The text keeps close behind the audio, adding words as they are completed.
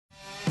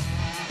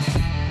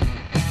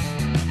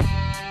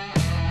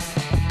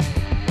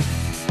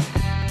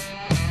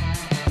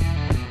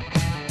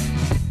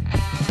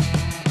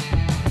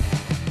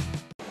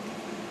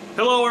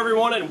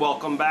everyone, and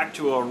welcome back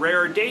to a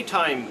rare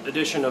daytime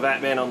edition of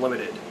At Man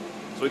Unlimited.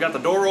 So we got the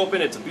door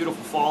open. It's a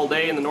beautiful fall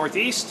day in the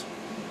Northeast,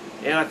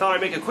 and I thought I'd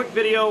make a quick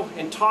video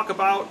and talk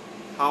about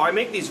how I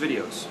make these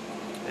videos,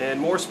 and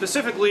more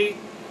specifically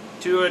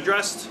to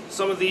address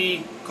some of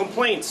the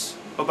complaints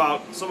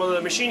about some of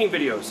the machining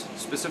videos,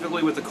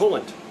 specifically with the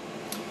coolant.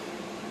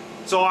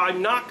 So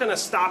I'm not going to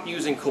stop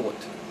using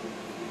coolant.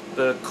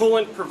 The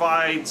coolant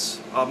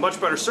provides a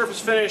much better surface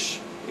finish,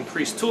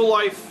 increased tool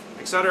life,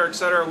 etc.,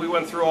 etc. We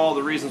went through all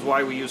the reasons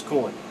why we use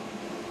coolant.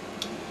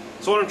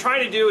 So what I'm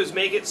trying to do is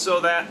make it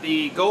so that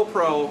the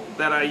GoPro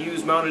that I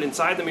use mounted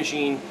inside the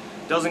machine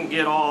doesn't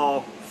get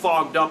all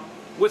fogged up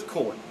with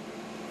coolant.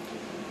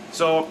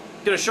 So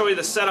I'm going to show you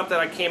the setup that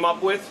I came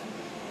up with,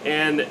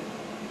 and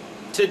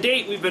to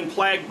date we've been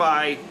plagued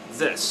by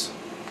this.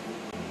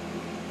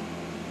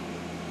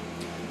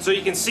 So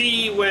you can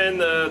see when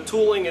the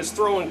tooling is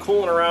throwing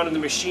coolant around in the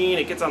machine,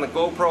 it gets on the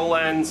GoPro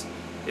lens.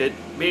 It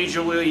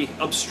majorly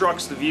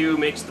obstructs the view,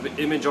 makes the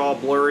image all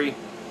blurry.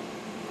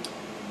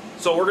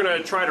 So we're going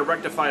to try to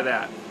rectify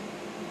that.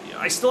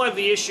 I still have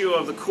the issue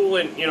of the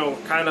coolant,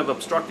 kind of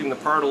obstructing the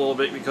part a little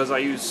bit because I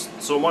use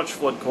so much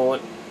flood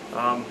coolant.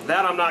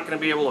 That I'm not going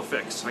to be able to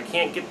fix. I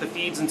can't get the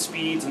feeds and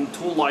speeds and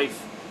tool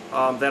life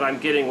that I'm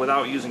getting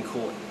without using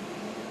coolant.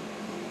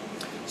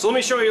 So let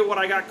me show you what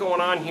I got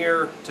going on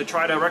here to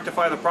try to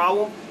rectify the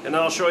problem, and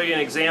then I'll show you an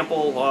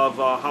example of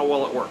how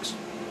well it works.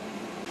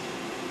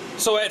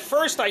 So at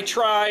first I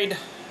tried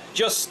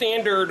just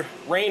standard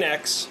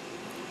Rain-X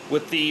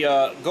with the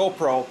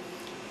GoPro.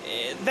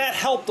 That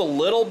helped a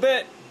little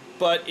bit,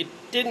 but it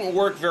didn't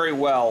work very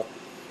well.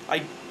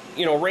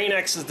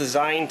 Rain-X is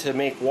designed to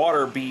make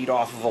water bead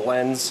off of a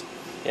lens,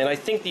 and I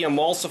think the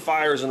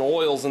emulsifiers and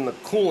oils in the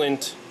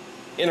coolant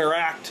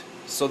interact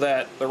so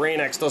that the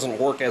Rain-X doesn't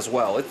work as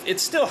well. It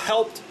still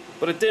helped,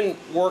 but it didn't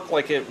work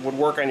like it would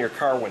work on your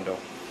car window.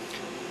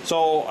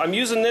 So I'm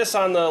using this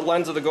on the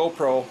lens of the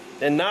GoPro,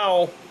 and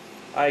now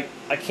I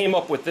came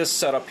up with this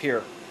setup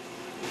here.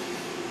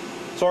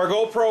 So our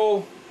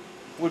GoPro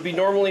would be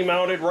normally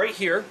mounted right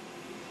here,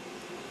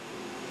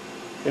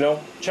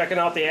 checking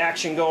out the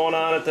action going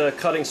on at the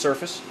cutting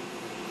surface.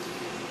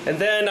 And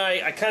then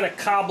I kind of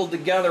cobbled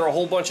together a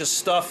whole bunch of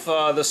stuff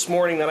this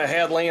morning that I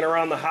had laying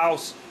around the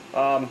house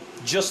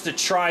just to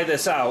try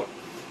this out.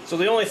 So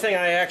the only thing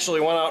I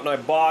actually went out and I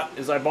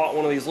bought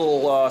one of these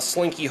little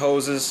slinky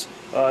hoses,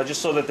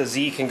 just so that the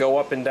Z can go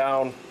up and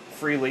down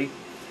freely.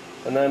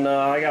 And then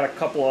I got a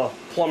couple of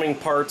plumbing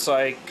parts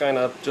I kind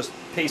of just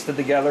pasted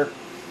together.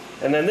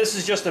 And then this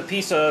is just a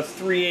piece of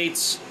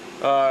 3/8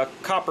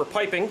 copper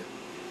piping.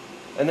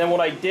 And then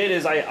what I did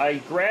is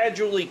I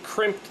gradually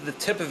crimped the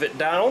tip of it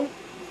down,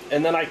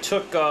 and then I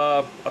took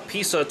a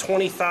piece of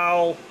 20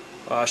 thou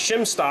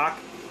shim stock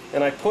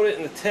and I put it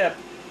in the tip,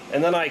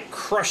 and then I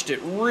crushed it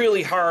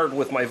really hard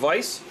with my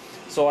vise.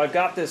 So I've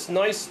got this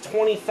nice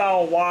 20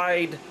 thou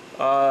wide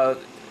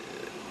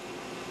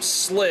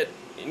slit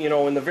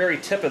in the very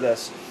tip of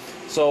this.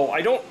 So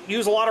I don't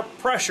use a lot of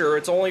pressure.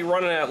 It's only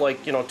running at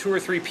like 2 or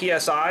 3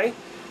 psi,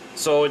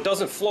 so it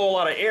doesn't flow a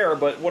lot of air,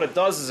 but what it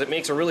does is it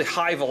makes a really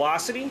high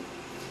velocity.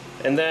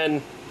 And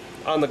then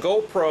on the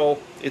GoPro,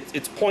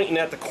 it's pointing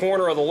at the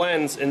corner of the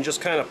lens and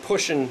just kind of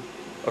pushing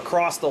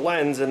across the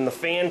lens, and the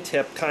fan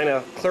tip kind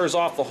of clears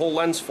off the whole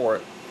lens for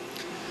it.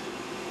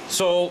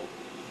 So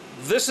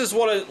this is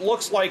what it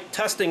looks like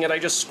testing it. I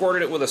just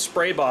squirted it with a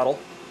spray bottle.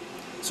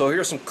 So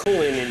here's some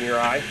coolant in your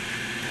eye.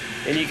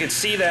 And you can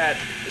see that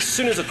as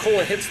soon as the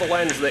coolant hits the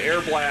lens, the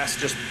air blast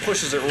just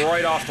pushes it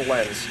right off the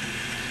lens.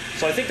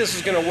 So I think this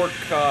is going to work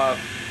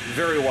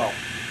very well.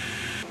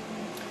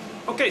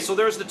 Okay, so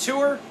there's the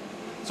tour.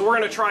 So we're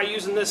going to try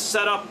using this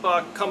setup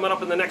coming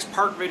up in the next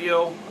part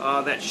video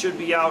that should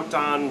be out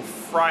on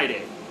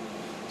Friday.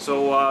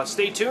 So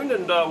stay tuned,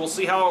 and we'll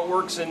see how it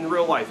works in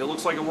real life. It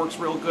looks like it works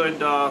real good,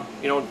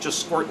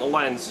 just squirting the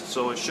lens.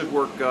 So it should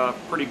work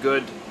pretty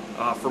good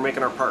for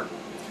making our part.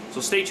 So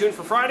stay tuned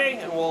for Friday,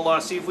 and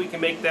we'll see if we can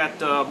make that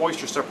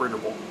moisture separator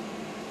bowl.